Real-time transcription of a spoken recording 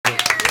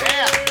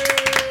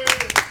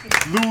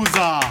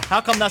Loser. How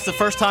come that's the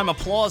first time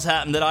applause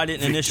happened that I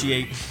didn't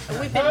initiate?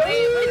 We've been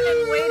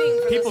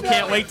waiting for People this.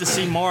 can't wait to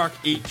see Mark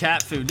eat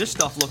cat food. This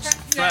stuff looks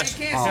fresh.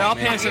 Here, I'll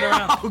pass it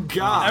around. Oh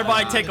God.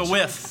 Everybody take a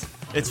whiff.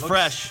 It's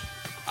fresh.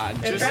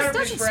 It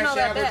doesn't smell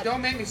that bad.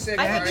 Don't make me sick.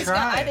 I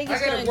think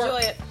he's gonna enjoy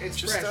it. It's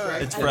fresh,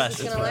 right? It's fresh.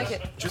 He's gonna like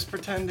it. Just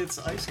pretend it's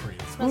ice cream.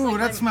 Ooh,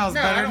 that smells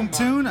better than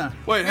tuna.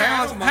 Wait,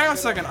 hang on a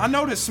second. I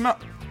know this smell.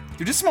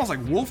 Dude, this smells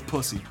like wolf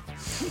pussy.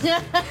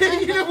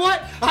 You know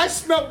what? I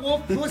smelled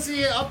wolf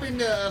pussy up in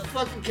the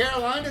fucking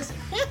Carolinas.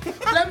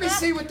 Let me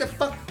see what the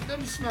fuck. Let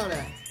me smell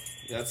that.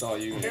 That's all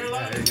you need. Go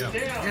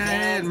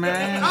ahead,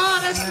 man. Oh,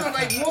 that smells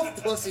like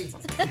wolf pussy.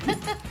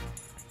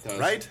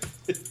 Right?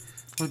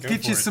 We'll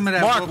get you some of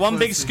that. Mark, wolf one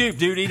big pussy. scoop,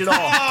 dude. Eat it all.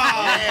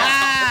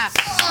 Yeah.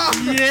 Oh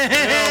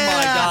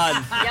my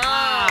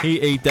God. He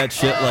ate that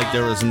shit like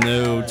there was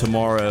no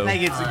tomorrow.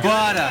 Like it's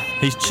butter.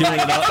 He's chewing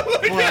it up.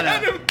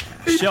 Butter.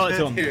 Show it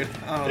to him.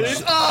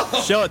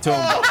 Show it to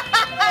him.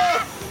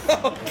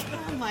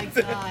 Oh my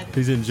God.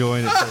 He's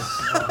enjoying it.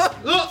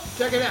 Look,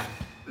 check it out.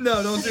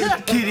 No, don't do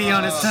it. Kitty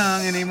on his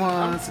tongue and he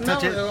wants to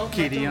touch No, it.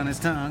 Kitty on his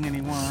tongue and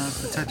he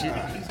wants to touch it.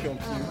 Oh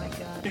my God.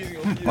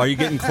 Are you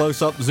getting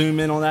close up, zoom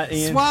in on that,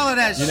 Ian? Swallow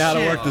that shit. You know how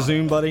to work the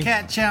zoom, buddy?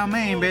 Cat chow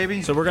mein,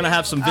 baby. So we're gonna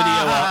have some video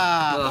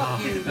up.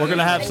 We're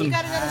gonna have some. You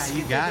got another scoop,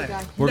 you got it.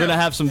 guy. We're gonna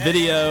have some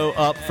video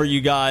up for you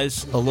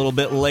guys a little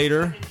bit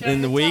later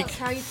in the Tell week, us,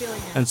 how are you feeling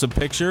now? and some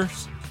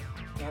pictures.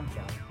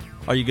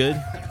 Are you good?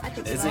 I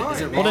think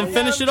so. Well, then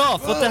finish it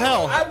off. What the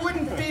hell? I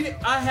wouldn't feed it.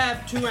 I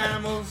have two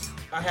animals.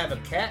 I have a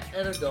cat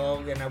and a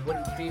dog, and I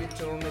wouldn't feed it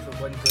to them if it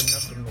wasn't good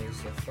enough for me.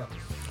 So fuck.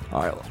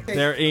 All right,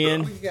 there,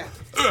 Ian. What you got?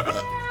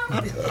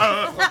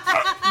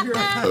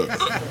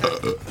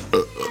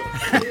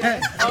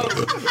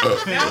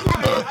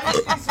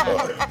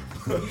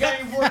 You got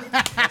any water?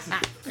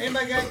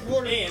 Anybody got any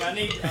water? Ian, I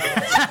need.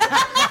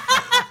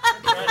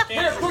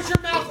 Here, put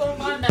your mouth on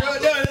my mouth.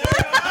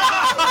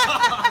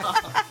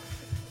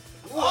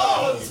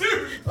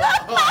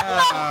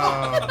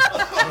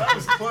 That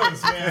was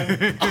close,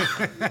 man.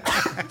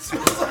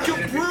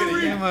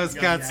 You almost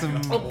got some.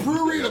 A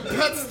brewery and a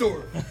pet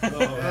store. Oh.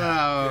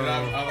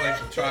 I'm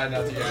like trying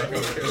not to yak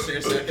over here.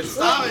 Seriously,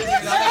 stop it.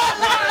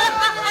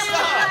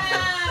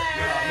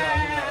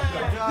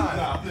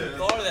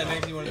 Thought of that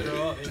makes me want to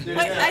throw up. Wait,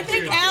 I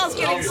think Al's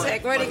getting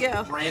sick. Where'd he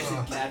go?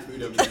 Rancid cat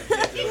food over there.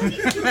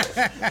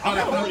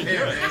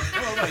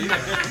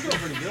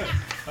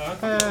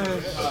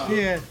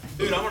 Yeah.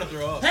 Dude, I'm gonna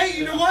throw up. Hey,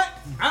 you know what?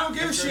 I don't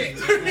give a shit.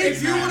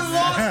 If you would have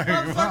lost,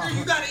 motherfucker,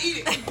 you gotta eat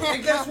it.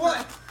 And guess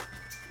what?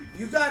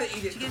 You gotta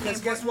eat it. Because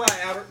guess what,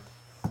 Albert?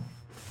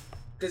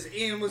 Because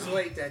Ian was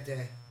late that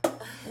day.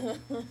 Come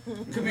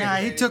here. Nah,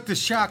 he Danny. took the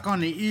shock on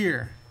the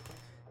ear.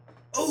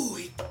 Oh,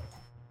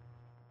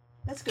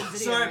 That's good video.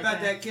 sorry right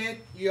about there. that, kid.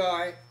 You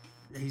alright?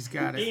 He's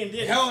got it. Ian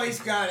did. Hell, he's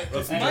got it.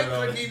 'Cause Mike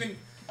couldn't even.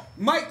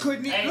 Mike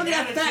couldn't even. Look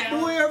at that fat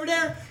boy over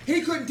there.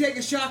 He couldn't take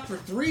a shot for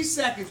 3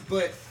 seconds,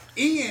 but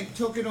Ian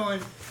took it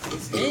on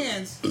his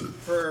hands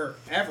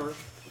forever.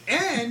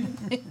 And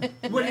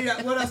what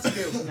else he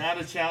do? Now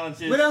the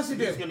challenge is What else he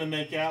do? who's gonna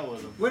make out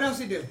with him. What else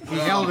he do? He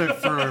held it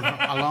for a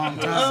long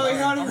Oh, time. he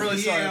had him. I'm really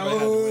sorry Yeah, about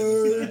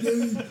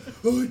that.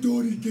 I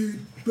thought he did,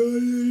 but I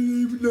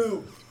didn't even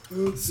know.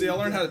 See, I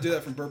learned how to do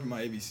that from burping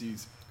my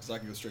ABCs, because I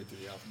can go straight through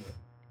the alphabet.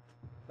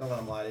 Don't let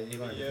him lie to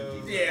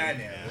you. Yeah, I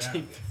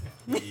know.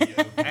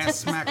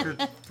 Ass smacker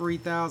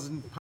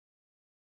 3000